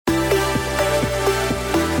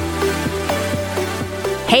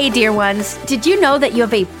Hey, dear ones, did you know that you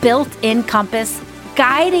have a built-in compass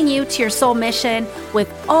guiding you to your soul mission with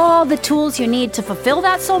all the tools you need to fulfill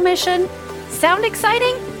that soul mission? Sound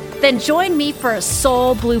exciting? Then join me for a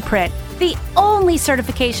Soul Blueprint, the only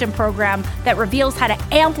certification program that reveals how to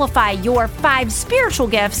amplify your 5 spiritual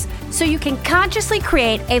gifts so you can consciously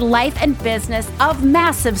create a life and business of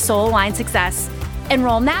massive soul-aligned success.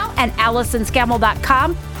 Enroll now at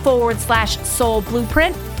AllisonScammell.com/Soul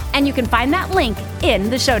Blueprint, and you can find that link in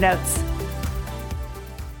the show notes.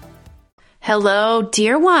 Hello,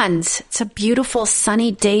 dear ones. It's a beautiful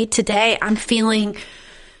sunny day today. I'm feeling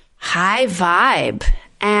high vibe,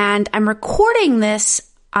 and I'm recording this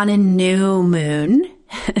on a new moon.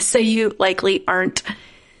 So you likely aren't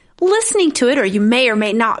listening to it, or you may or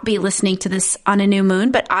may not be listening to this on a new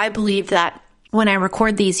moon. But I believe that when I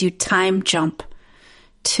record these, you time jump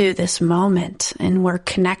to this moment, and we're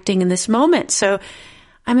connecting in this moment. So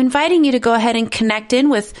I'm inviting you to go ahead and connect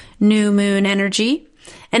in with new moon energy.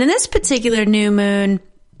 And in this particular new moon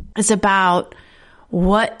is about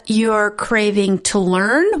what you're craving to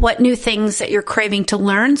learn, what new things that you're craving to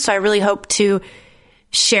learn. So I really hope to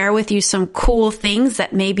share with you some cool things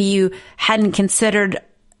that maybe you hadn't considered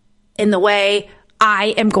in the way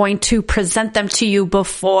I am going to present them to you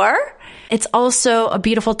before. It's also a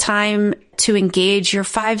beautiful time to engage your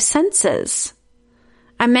 5 senses.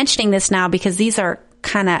 I'm mentioning this now because these are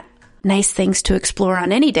kind of nice things to explore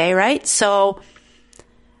on any day, right? So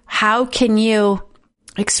how can you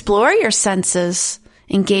explore your senses,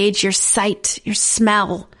 engage your sight, your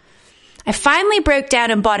smell? I finally broke down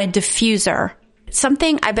and bought a diffuser,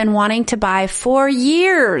 something I've been wanting to buy for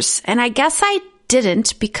years. And I guess I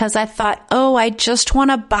didn't because I thought, I just want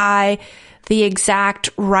to buy the exact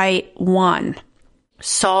right one.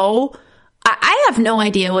 So I have no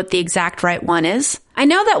idea what the exact right one is. I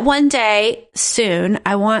know that one day soon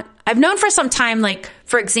I've known for some time, like,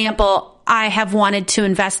 for example, I have wanted to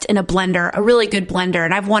invest in a blender, a really good blender,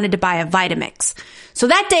 and I've wanted to buy a Vitamix. So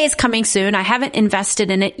that day is coming soon. I haven't invested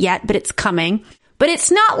in it yet, but it's coming. But it's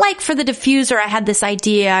not like for the diffuser, I had this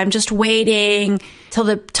idea. I'm just waiting till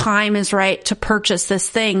the time is right to purchase this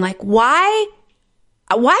thing. Like, why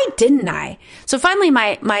didn't I? So finally,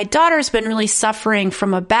 my daughter's been really suffering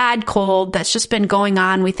from a bad cold that's just been going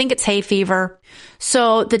on. We think it's hay fever.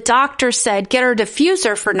 So the doctor said, get her a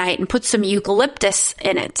diffuser for night and put some eucalyptus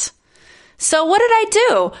in it. So what did I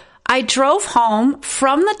do? I drove home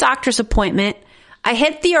from the doctor's appointment. I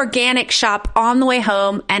hit the organic shop on the way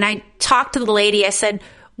home, and I talked to the lady. I said,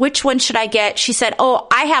 which one should I get? She said,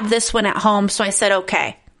 I have this one at home. So I said,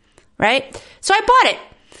 okay, right? So I bought it.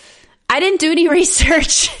 I didn't do any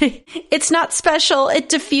research. It's not special. It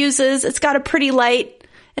diffuses. It's got a pretty light.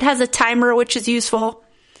 It has a timer, which is useful.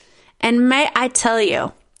 And may I tell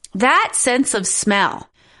you, that sense of smell,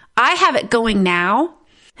 I have it going now.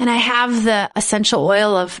 And I have the essential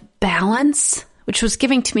oil of balance, which was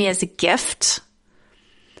given to me as a gift,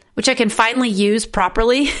 which I can finally use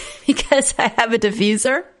properly because I have a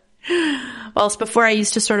diffuser. Whilst before I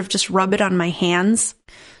used to sort of just rub it on my hands.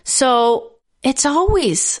 So it's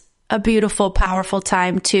always a beautiful, powerful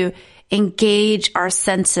time to engage our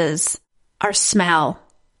senses, our smell,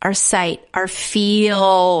 our sight, our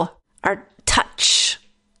feel, our touch,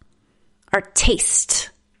 our taste.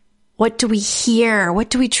 What do we hear? What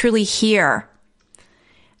do we truly hear?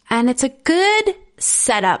 And it's a good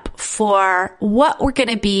setup for what we're going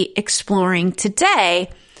to be exploring today,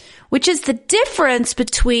 which is the difference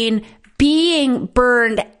between being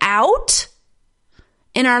burned out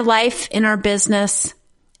in our life, in our business,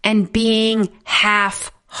 and being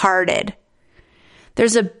half-hearted.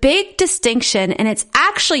 There's a big distinction, and it's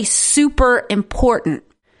actually super important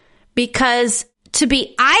because to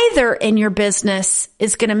be either in your business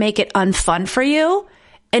is going to make it unfun for you,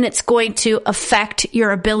 and it's going to affect your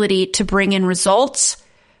ability to bring in results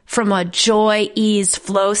from a joy, ease,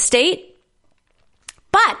 flow state.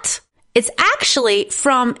 But it's actually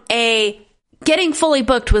from a getting fully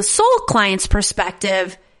booked with soul clients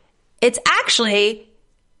perspective, it's actually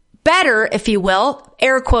better, if you will,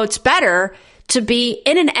 air quotes better, to be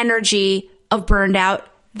in an energy of burned out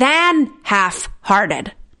than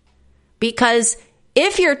half-hearted. Because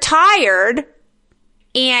if you're tired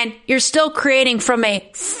and you're still creating from a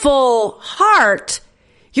full heart,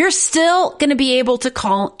 you're still going to be able to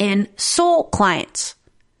call in soul clients.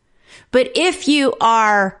 But if you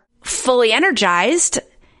are fully energized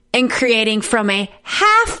and creating from a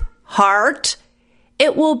half heart,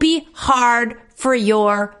 it will be hard for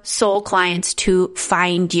your soul clients to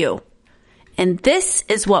find you. And this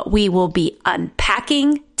is what we will be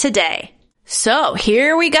unpacking today. So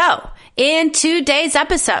here we go. In today's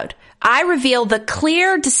episode, I reveal the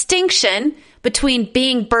clear distinction between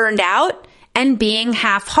being burned out and being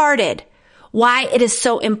half-hearted. Why it is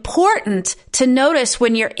so important to notice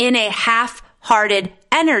when you're in a half-hearted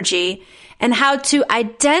energy and how to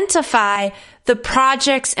identify the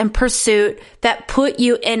projects and pursuit that put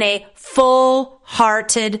you in a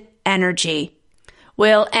full-hearted energy.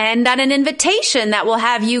 We'll end on an invitation that will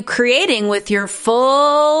have you creating with your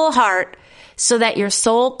full heart so that your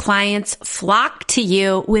soul clients flock to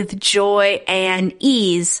you with joy and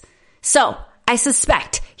ease. So I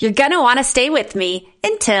suspect you're going to want to stay with me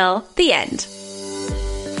until the end.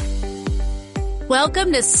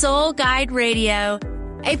 Welcome to Soul Guide Radio,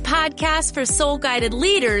 a podcast for soul-guided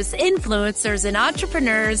leaders, influencers, and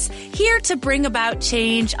entrepreneurs here to bring about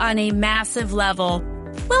change on a massive level.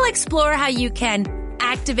 We'll explore how you can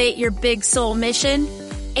activate your big soul mission,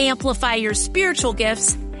 amplify your spiritual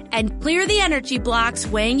gifts, and clear the energy blocks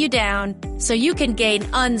weighing you down so you can gain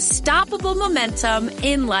unstoppable momentum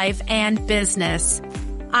in life and business.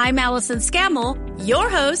 I'm Allison Scammell, your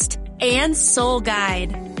host and soul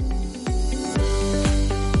guide.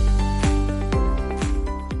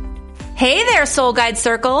 Hey there, Soul Guide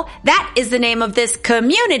Circle. That is the name of this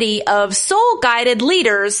community of soul-guided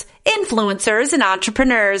leaders, influencers, and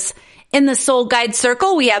entrepreneurs. In the Soul Guide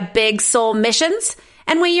Circle, we have big soul missions,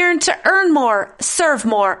 and we yearn to earn more, serve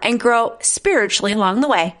more, and grow spiritually along the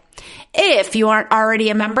way. If you aren't already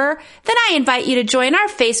a member, then I invite you to join our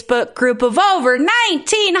Facebook group of over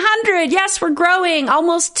 1,900. Yes, we're growing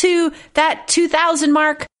almost to that 2,000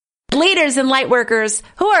 mark. Leaders and light workers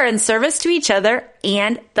who are in service to each other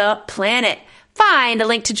and the planet. Find a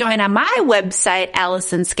link to join on my website,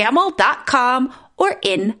 AllisonScammell.com, or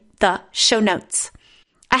in the show notes.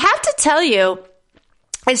 I have to tell you,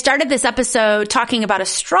 I started this episode talking about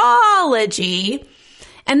astrology,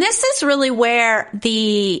 and this is really where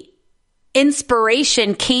the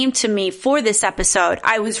inspiration came to me for this episode.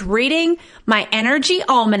 I was reading my Energy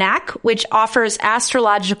Almanac, which offers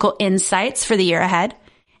astrological insights for the year ahead.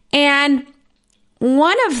 And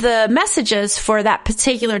one of the messages for that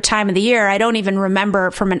particular time of the year, I don't even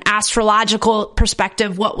remember from an astrological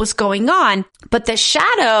perspective what was going on, but the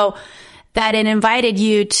shadow that it invited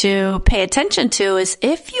you to pay attention to is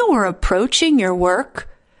if you were approaching your work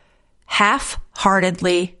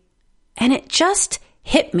half-heartedly. And it just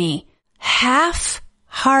hit me,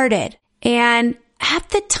 half-hearted. And at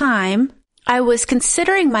the time, I was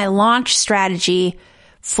considering my launch strategy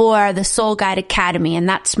for the Soul Guide Academy, and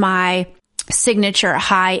that's my signature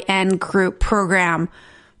high-end group program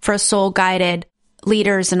for soul-guided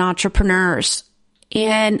leaders and entrepreneurs.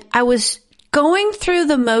 And I was going through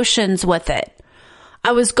the motions with it.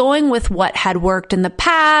 I was going with what had worked in the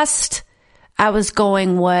past. I was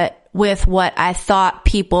going with what I thought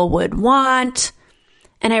people would want.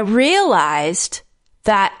 And I realized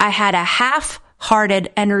that I had a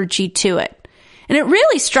half-hearted energy to it. And it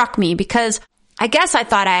really struck me because I guess I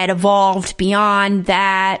thought I had evolved beyond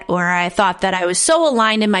that, or I thought that I was so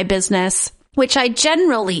aligned in my business, which I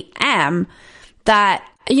generally am, that,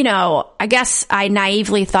 I guess I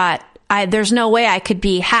naively thought there's no way I could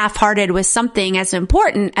be half-hearted with something as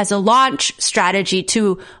important as a launch strategy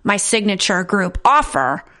to my signature group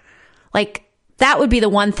offer. Like, that would be the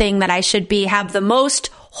one thing that I should have the most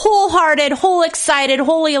wholehearted, whole excited,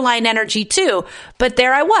 wholly aligned energy to. But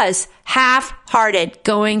there I was, half-hearted,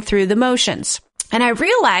 going through the motions. And I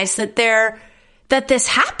realized that this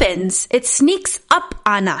happens. It sneaks up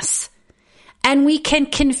on us. And we can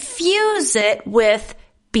confuse it with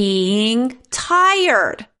being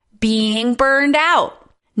tired, being burned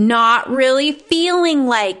out, not really feeling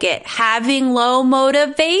like it, having low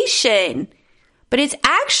motivation. But it's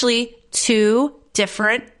actually two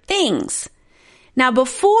different things. Now,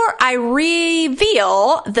 before I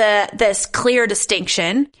reveal this clear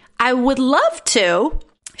distinction, I would love to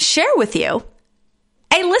share with you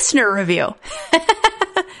a listener review.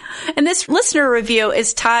 And this listener review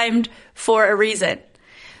is timed for a reason.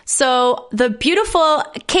 So the beautiful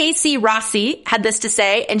Casey Rossi had this to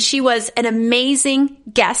say, and she was an amazing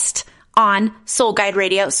guest on Soul Guide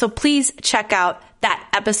Radio. So please check out that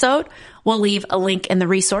episode. We'll leave a link in the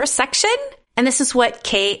resource section. And this is what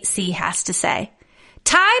Casey has to say.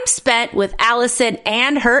 Time spent with Allison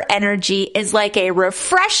and her energy is like a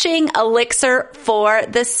refreshing elixir for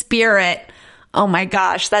the spirit. Oh my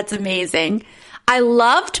gosh, that's amazing. I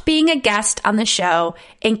loved being a guest on the show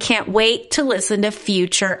and can't wait to listen to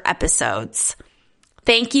future episodes.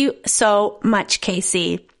 Thank you so much,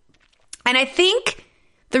 Casey. And I think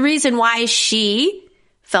the reason why she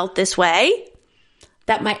felt this way,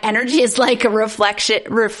 that my energy is like a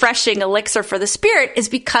refreshing elixir for the spirit, is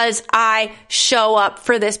because I show up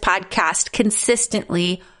for this podcast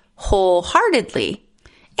consistently, wholeheartedly.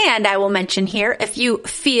 And I will mention here, if you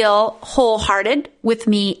feel wholehearted with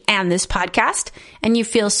me and this podcast, and you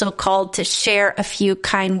feel so called to share a few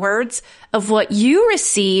kind words of what you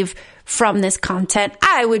receive from this content,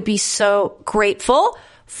 I would be so grateful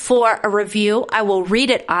for a review. I will read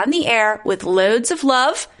it on the air with loads of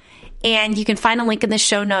love. And you can find a link in the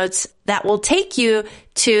show notes that will take you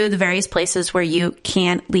to the various places where you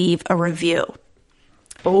can leave a review.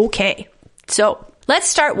 Okay, so let's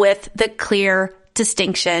start with the clear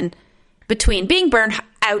distinction between being burned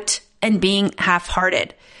out and being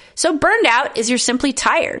half-hearted. So burned out is you're simply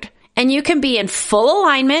tired, and you can be in full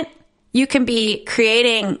alignment. You can be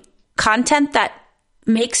creating content that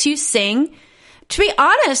makes you sing. To be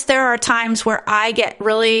honest, there are times where I get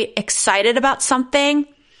really excited about something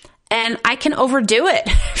and I can overdo it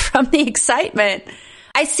from the excitement.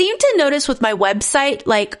 I seem to notice with my website,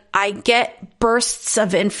 like I get bursts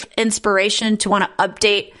of inspiration to want to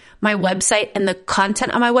update my website and the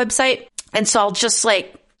content on my website. And so I'll just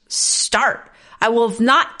start. I will have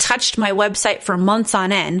not touched my website for months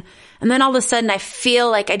on end. And then all of a sudden I feel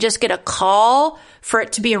like I just get a call for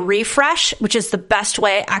it to be a refresh, which is the best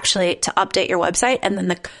way actually to update your website. And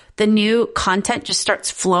then the new content just starts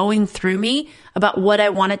flowing through me about what I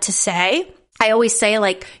wanted to say. I always say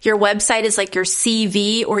your website is like your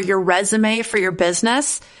CV or your resume for your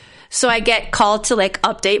business. So I get called to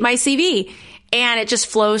update my CV and it just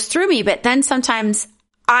flows through me. But then sometimes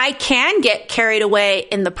I can get carried away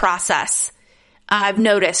in the process. I've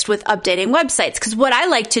noticed with updating websites, because what I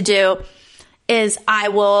like to do is I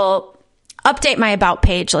will update my about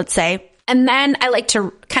page, let's say, and then I like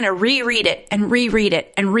to kind of reread it and reread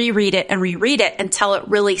it and reread it and reread it until it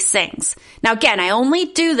really sings. Now, again, I only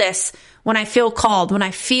do this when I feel called, when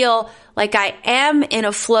I feel like I am in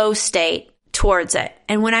a flow state towards it.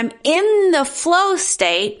 And when I'm in the flow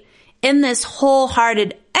state, in this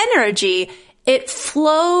wholehearted energy, it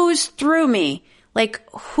flows through me.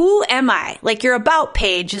 Who am I? Your about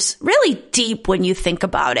page is really deep when you think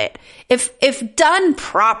about it. If done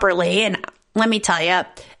properly, and let me tell you,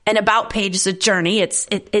 an about page is a journey.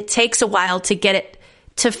 It takes a while to get it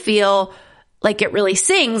to feel like it really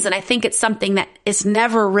sings. And I think it's something that is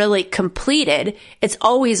never really completed. It's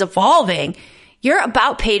always evolving. Your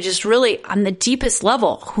about page is really on the deepest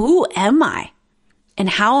level. Who am I? And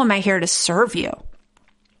how am I here to serve you?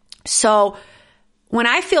 So when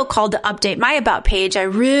I feel called to update my about page, I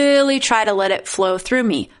really try to let it flow through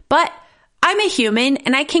me. But I'm a human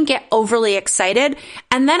and I can get overly excited.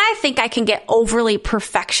 And then I think I can get overly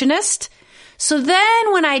perfectionist. So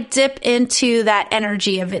then when I dip into that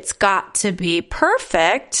energy of it's got to be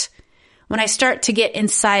perfect, when I start to get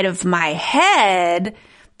inside of my head,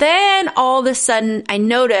 then all of a sudden I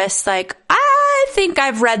notice I think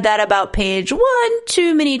I've read that about page one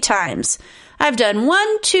too many times. I've done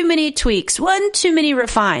one too many tweaks, one too many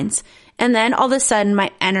refines. And then all of a sudden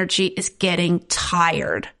my energy is getting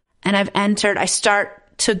tired. And I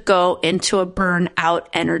start to go into a burnout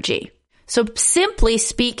energy. So simply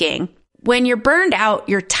speaking, when you're burned out,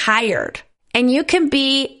 you're tired. And you can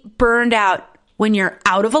be burned out when you're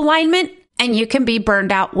out of alignment, and you can be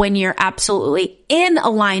burned out when you're absolutely in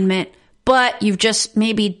alignment, but you've just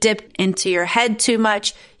maybe dipped into your head too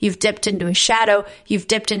much. You've dipped into a shadow. You've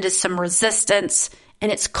dipped into some resistance,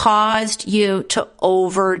 and it's caused you to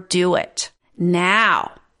overdo it.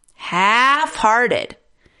 Now, half-hearted.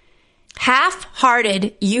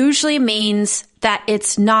 Half-hearted usually means that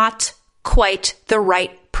it's not quite the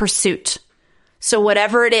right pursuit. So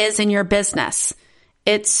whatever it is in your business,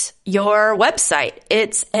 it's your website,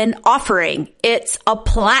 it's an offering, it's a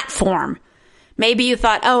platform. Maybe you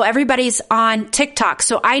thought, oh, everybody's on TikTok,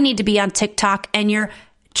 so I need to be on TikTok, and you're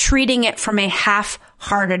treating it from a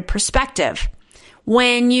half-hearted perspective.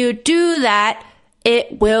 When you do that,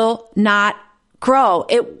 it will not grow.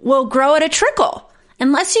 It will grow at a trickle.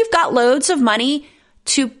 Unless you've got loads of money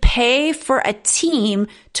to pay for a team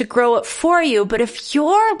to grow it for you. But if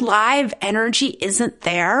your live energy isn't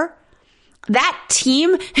there, that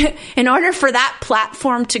team, in order for that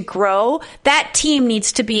platform to grow, that team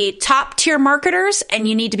needs to be top tier marketers, and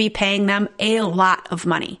you need to be paying them a lot of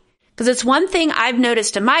money. Because it's one thing I've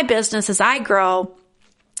noticed in my business as I grow,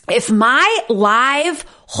 if my live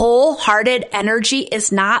wholehearted energy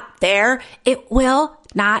is not there, it will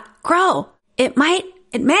not grow. It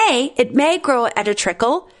may grow at a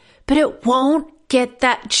trickle, but it won't get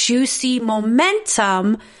that juicy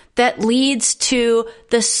momentum that leads to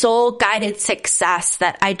the soul-guided success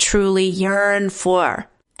that I truly yearn for.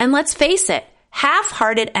 And let's face it,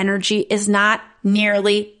 half-hearted energy is not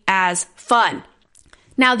nearly as fun.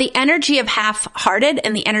 Now, the energy of half-hearted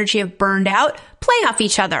and the energy of burned out play off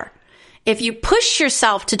each other. If you push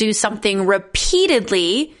yourself to do something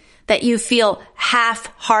repeatedly that you feel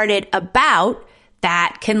half-hearted about,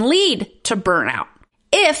 that can lead to burnout.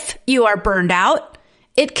 If you are burned out,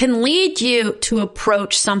 it can lead you to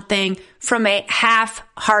approach something from a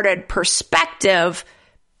half-hearted perspective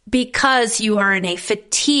because you are in a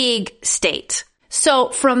fatigue state. So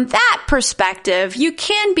from that perspective, you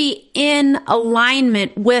can be in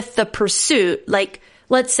alignment with the pursuit. Like,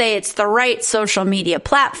 let's say it's the right social media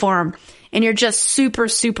platform and you're just super,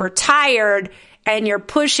 super tired and you're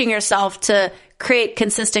pushing yourself to create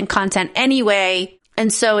consistent content anyway.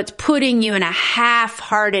 And so it's putting you in a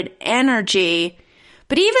half-hearted energy.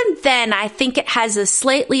 But even then, I think it has a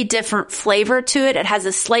slightly different flavor to it. It has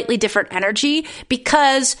a slightly different energy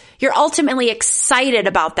because you're ultimately excited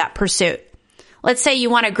about that pursuit. Let's say you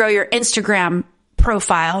want to grow your Instagram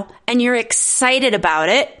profile and you're excited about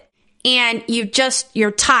it and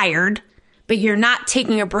you're tired, but you're not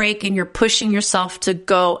taking a break and you're pushing yourself to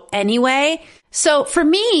go anyway. So for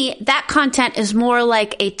me, that content is more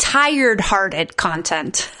like a tired-hearted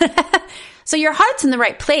content. So your heart's in the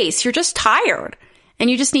right place. You're just tired and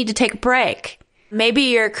you just need to take a break. Maybe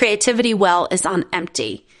your creativity well is on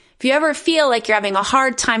empty. If you ever feel like you're having a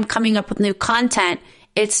hard time coming up with new content,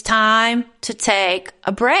 it's time to take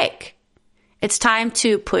a break. It's time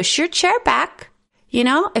to push your chair back. You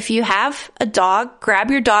know, if you have a dog,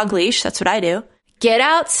 grab your dog leash. That's what I do. Get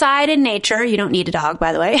outside in nature. You don't need a dog,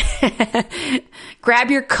 by the way.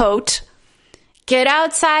 Grab your coat. Get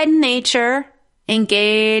outside in nature.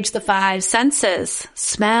 Engage the 5 senses.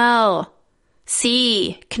 Smell.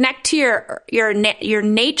 See. Connect to your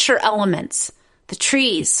nature elements. The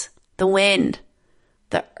trees. The wind.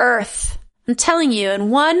 The earth. I'm telling you, in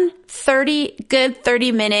one good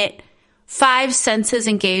 30-minute, 5 senses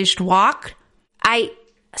engaged walk, I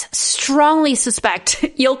strongly suspect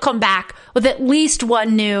you'll come back with at least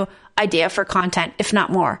one new idea for content, if not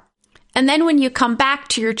more. And then when you come back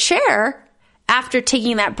to your chair after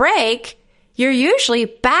taking that break, you're usually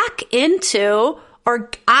back into or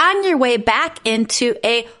on your way back into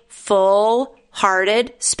a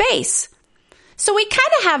full-hearted space. So we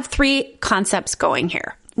kind of have 3 concepts going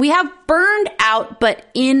here. We have burned out, but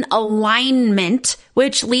in alignment,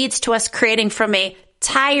 which leads to us creating from a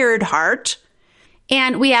tired heart.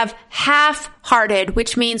 And we have half-hearted,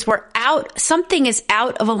 which means something is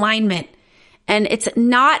out of alignment. And it's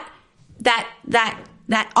not that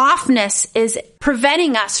offness is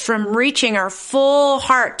preventing us from reaching our full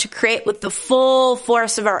heart to create with the full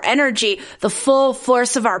force of our energy, the full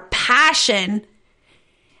force of our passion.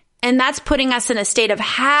 And that's putting us in a state of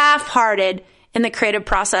half-hearted in the creative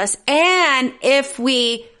process. And if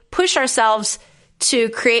we push ourselves to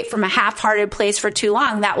create from a half-hearted place for too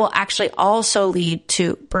long, that will actually also lead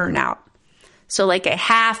to burnout. So like a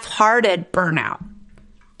half-hearted burnout,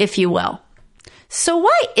 if you will. So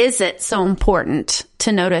why is it so important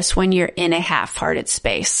to notice when you're in a half-hearted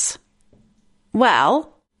space?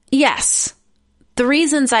 Well, yes, the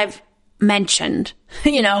reasons I've mentioned,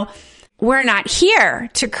 we're not here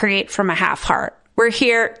to create from a half heart. We're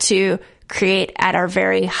here to create at our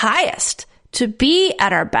very highest, to be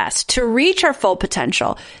at our best, to reach our full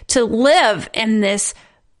potential, to live in this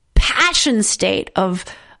passion state of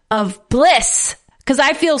bliss. Because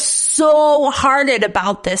I feel so hearted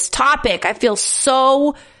about this topic. I feel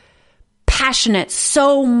so passionate,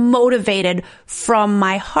 so motivated from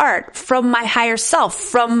my heart, from my higher self,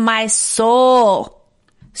 from my soul.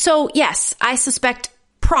 So yes, I suspect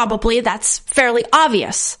probably that's fairly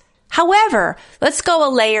obvious. However, let's go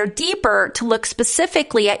a layer deeper to look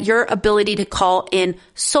specifically at your ability to call in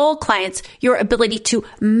soul clients, your ability to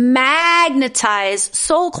magnetize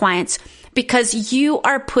soul clients, because you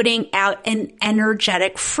are putting out an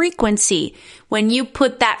energetic frequency. When you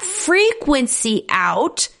put that frequency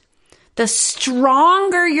out, the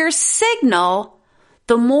stronger your signal,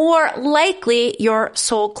 the more likely your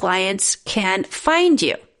soul clients can find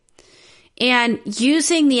you. And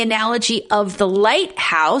using the analogy of the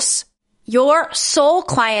lighthouse, your soul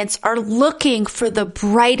clients are looking for the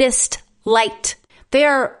brightest light. They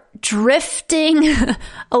are drifting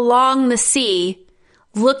along the sea,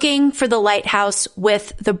 looking for the lighthouse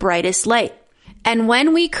with the brightest light. And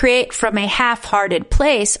when we create from a half-hearted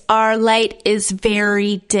place, our light is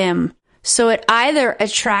very dim. So it either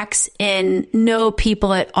attracts in no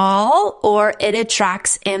people at all, or it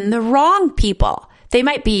attracts in the wrong people. They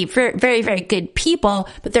might be very, very, very good people,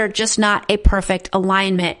 but they're just not a perfect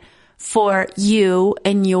alignment for you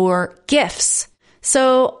and your gifts.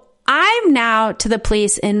 So I'm now to the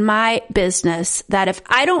place in my business that if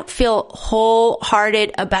I don't feel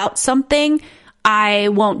wholehearted about something, I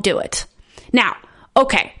won't do it. Now,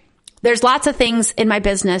 okay, There's lots of things in my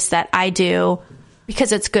business that I do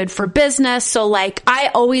because it's good for business. So like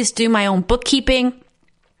I always do my own bookkeeping.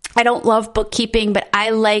 I don't love bookkeeping, but I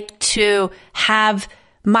like to have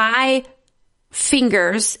my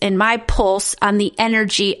fingers and my pulse on the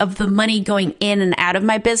energy of the money going in and out of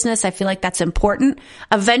my business. I feel like that's important.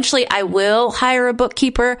 Eventually I will hire a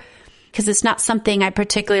bookkeeper because it's not something I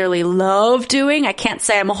particularly love doing. I can't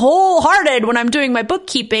say I'm wholehearted when I'm doing my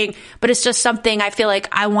bookkeeping, but it's just something I feel like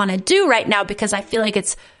I want to do right now because I feel like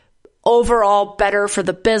it's overall better for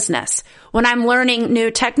the business. When I'm learning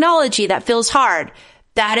new technology that feels hard,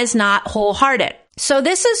 that is not wholehearted. So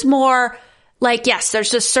this is more like, yes,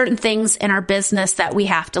 there's just certain things in our business that we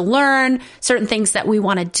have to learn, certain things that we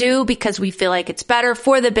want to do because we feel like it's better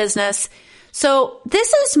for the business. So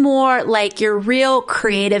this is more like your real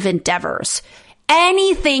creative endeavors.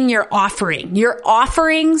 Anything you're offering, your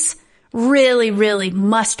offerings really, really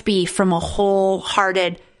must be from a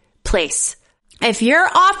wholehearted place. If you're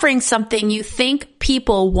offering something you think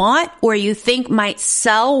people want or you think might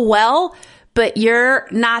sell well, but you're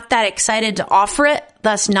not that excited to offer it,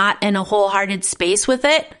 thus not in a wholehearted space with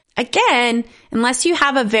it, again, unless you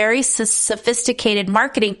have a very sophisticated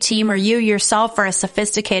marketing team or you yourself are a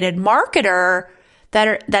sophisticated marketer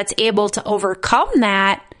that's able to overcome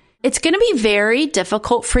that, it's going to be very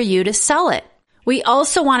difficult for you to sell it. We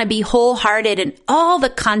also want to be wholehearted in all the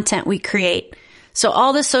content we create. So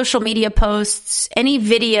all the social media posts, any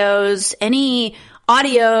videos, any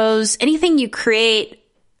audios, anything you create,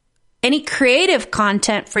 any creative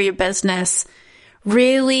content for your business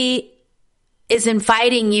really is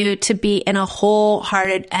inviting you to be in a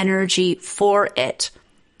wholehearted energy for it.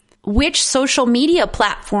 Which social media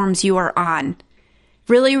platforms you are on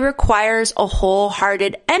really requires a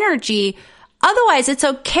wholehearted energy. Otherwise, it's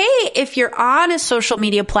okay if you're on a social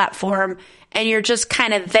media platform and you're just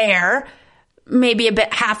kind of there, maybe a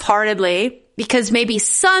bit half-heartedly, because maybe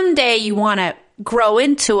someday you want to grow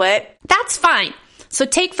into it. That's fine. So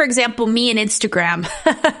take, for example, me and Instagram.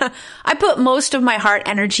 I put most of my heart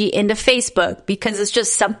energy into Facebook because it's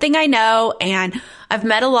just something I know, and I've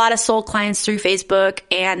met a lot of soul clients through Facebook,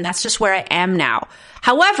 and that's just where I am now.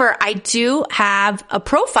 However, I do have a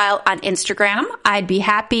profile on Instagram. I'd be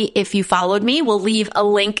happy if you followed me. We'll leave a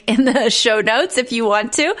link in the show notes if you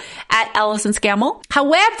want to, at Allison Scammell.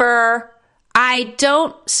 However, I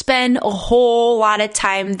don't spend a whole lot of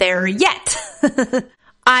time there yet.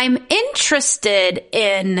 I'm interested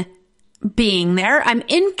in being there. I'm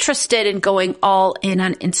interested in going all in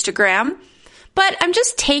on Instagram, but I'm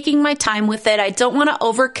just taking my time with it. I don't want to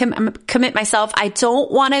overcommit myself. I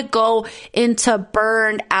don't want to go into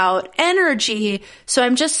burned out energy. So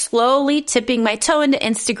I'm just slowly tipping my toe into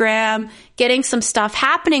Instagram, getting some stuff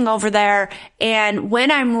happening over there. And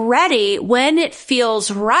when I'm ready, when it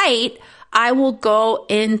feels right, I will go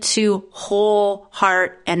into whole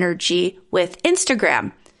heart energy with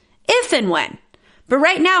Instagram, if and when. But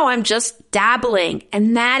right now I'm just dabbling,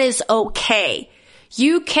 and that is okay.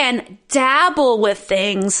 You can dabble with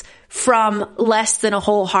things from less than a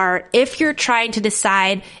whole heart if you're trying to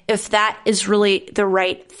decide if that is really the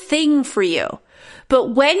right thing for you.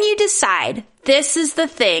 But when you decide this is the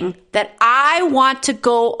thing that I want to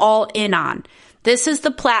go all in on, this is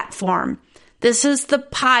the platform, this is the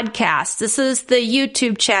podcast, this is the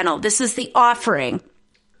YouTube channel, this is the offering,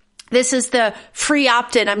 this is the free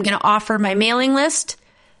opt-in I'm going to offer my mailing list,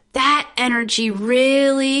 that energy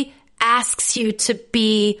really asks you to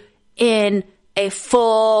be in a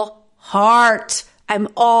full heart. I'm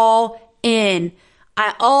all in.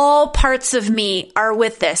 All parts of me are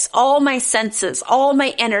with this. All my senses, all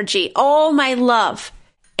my energy, all my love.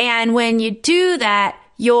 And when you do that,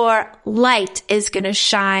 your light is going to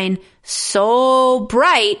shine so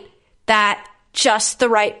bright that just the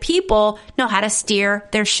right people know how to steer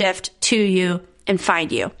their shift to you and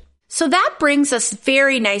find you. So that brings us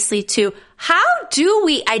very nicely to how do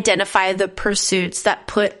we identify the pursuits that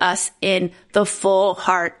put us in the full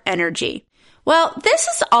heart energy? Well, this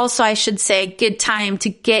is also, I should say, a good time to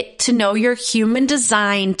get to know your human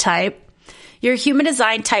design type. Your human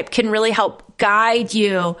design type can really help guide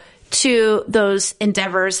you to those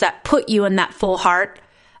endeavors that put you in that full heart.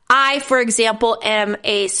 I, for example, am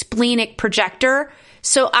a splenic projector,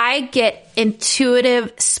 so I get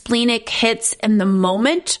intuitive splenic hits in the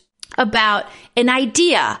moment about an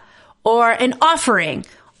idea or an offering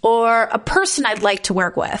or a person I'd like to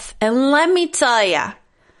work with. And let me tell you,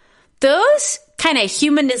 those kind of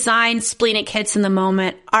human design splenic hits in the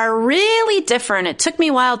moment are really different. It took me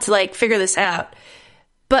a while to figure this out.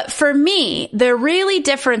 But for me, they're really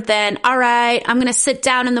different than, all right, I'm going to sit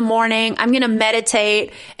down in the morning, I'm going to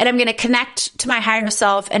meditate, and I'm going to connect to my higher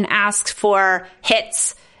self and ask for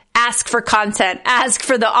hits ask for content, ask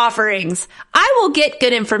for the offerings. I will get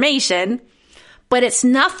good information, but it's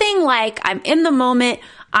nothing like I'm in the moment.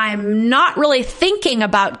 I'm not really thinking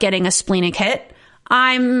about getting a splenic hit.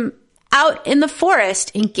 I'm out in the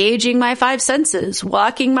forest, engaging my 5 senses,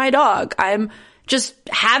 walking my dog. I'm just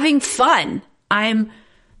having fun. I'm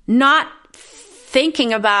not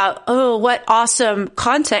thinking about, oh, what awesome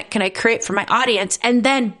content can I create for my audience? And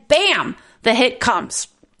then bam, the hit comes.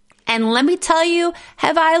 And let me tell you,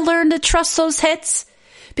 have I learned to trust those hits?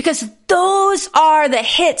 Because those are the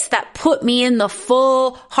hits that put me in the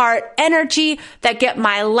full heart energy, that get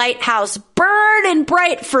my lighthouse burning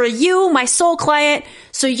bright for you, my soul client,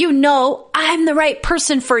 so you know I'm the right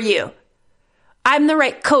person for you. I'm the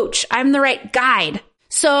right coach. I'm the right guide.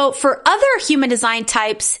 So for other human design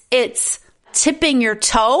types, it's tipping your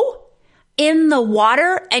toe in the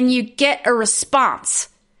water and you get a response.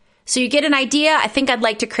 So you get an idea, I think I'd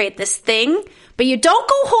like to create this thing, but you don't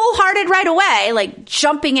go wholehearted right away, like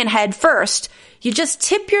jumping in head first. You just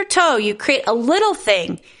tip your toe, you create a little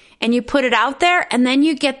thing and you put it out there and then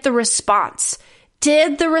you get the response.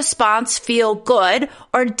 Did the response feel good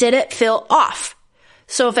or did it feel off?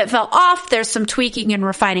 So if it felt off, there's some tweaking and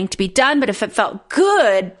refining to be done. But if it felt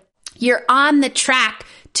good, you're on the track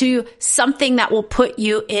to something that will put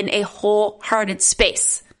you in a wholehearted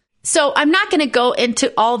space. So I'm not going to go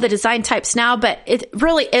into all the design types now, but it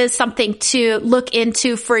really is something to look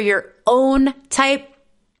into for your own type.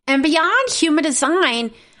 And beyond human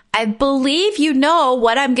design, I believe you know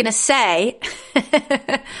what I'm going to say.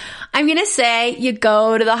 I'm going to say you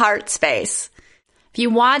go to the heart space. If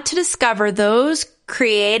you want to discover those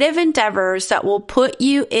creative endeavors that will put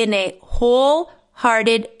you in a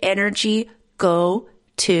wholehearted energy, go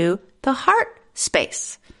to the heart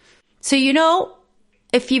space. So, you know,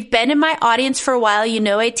 if you've been in my audience for a while, you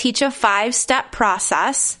know I teach a 5-step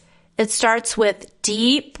process. It starts with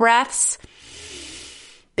deep breaths,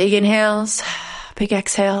 big inhales, big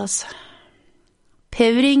exhales,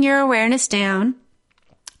 pivoting your awareness down,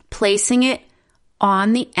 placing it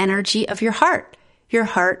on the energy of your heart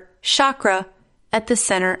chakra at the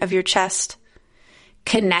center of your chest,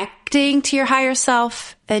 connecting to your higher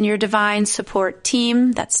self and your divine support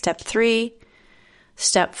team. That's step 3.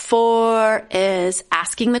 Step 4 is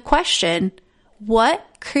asking the question, what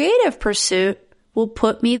creative pursuit will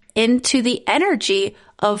put me into the energy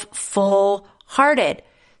of full-hearted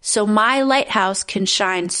so my lighthouse can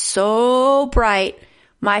shine so bright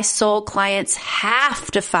my soul clients have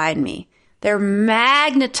to find me. They're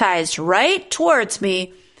magnetized right towards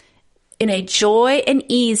me in a joy and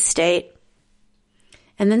ease state.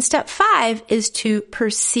 And then step 5 is to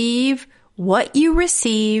perceive what you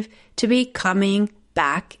receive to be coming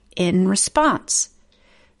back in response.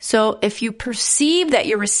 So if you perceive that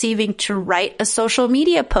you're receiving to write a social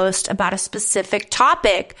media post about a specific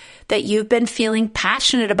topic that you've been feeling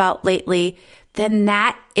passionate about lately, then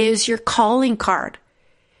that is your calling card.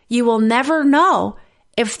 You will never know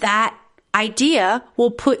if that idea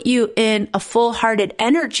will put you in a full-hearted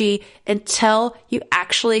energy until you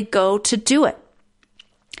actually go to do it.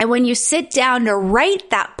 And when you sit down to write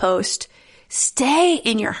that post, stay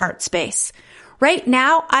in your heart space. Right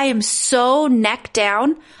now, I am so neck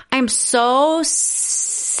down. I'm so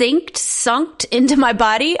sunk into my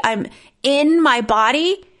body. I'm in my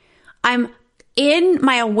body.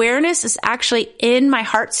 My awareness is actually in my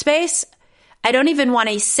heart space. I don't even want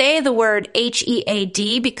to say the word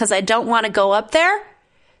HEAD because I don't want to go up there.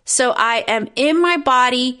 So I am in my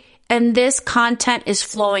body and this content is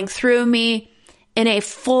flowing through me in a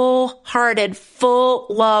full-hearted, full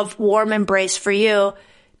love, warm embrace for you,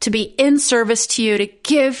 to be in service to you, to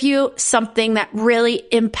give you something that really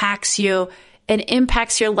impacts you and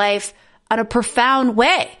impacts your life in a profound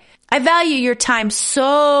way. I value your time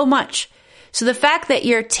so much. So the fact that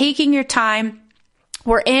you're taking your time,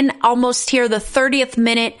 we're in almost here, the 30th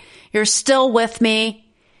minute, you're still with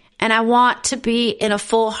me, and I want to be in a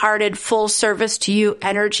full-hearted, full service to you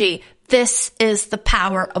energy. This is the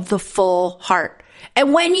power of the full heart.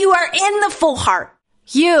 And when you are in the full heart,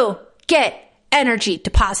 you get energy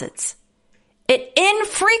deposits. It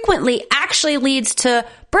infrequently actually leads to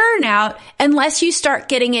burnout unless you start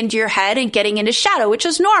getting into your head and getting into shadow, which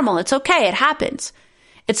is normal. It's okay. It happens.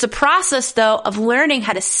 It's a process, though, of learning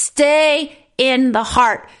how to stay in the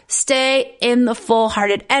heart, stay in the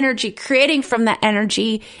full-hearted energy, creating from that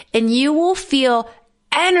energy, and you will feel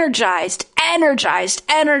energized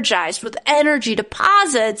with energy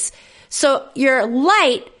deposits. So your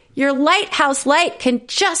lighthouse light can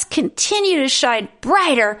just continue to shine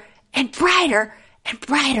brighter and brighter and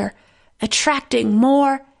brighter, attracting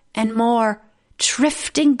more and more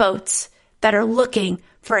drifting boats that are looking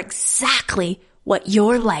for exactly what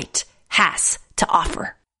your light has to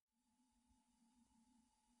offer.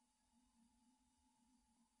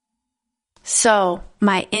 So,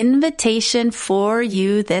 my invitation for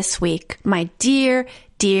you this week, my dear,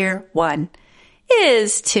 dear one,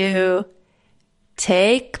 is to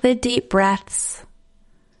take the deep breaths,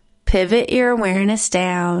 pivot your awareness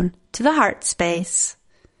down to the heart space,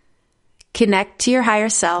 connect to your higher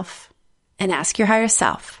self, and ask your higher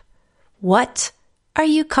self, what are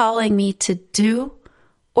you calling me to do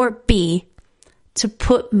or be to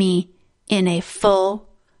put me in a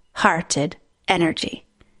full-hearted energy?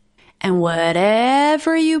 And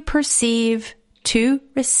whatever you perceive to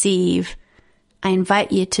receive, I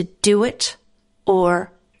invite you to do it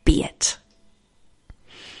or be it.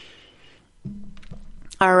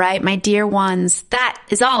 All right, my dear ones, that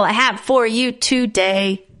is all I have for you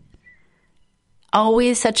today.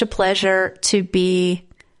 Always such a pleasure to be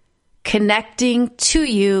connecting to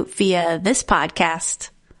you via this podcast.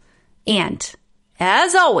 And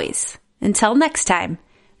as always, until next time,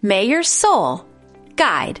 may your soul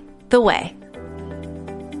guide the way.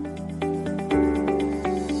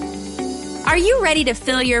 Are you ready to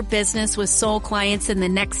fill your business with soul clients in the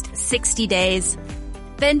next 60 days?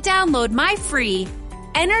 Then download my free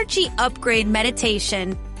energy upgrade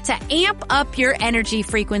meditation to amp up your energy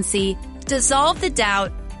frequency, dissolve the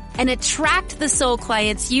doubt, and attract the soul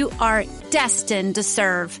clients you are destined to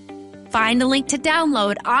serve. Find a link to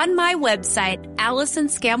download on my website,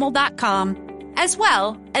 AllisonScammell.com, as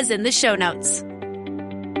well as in the show notes.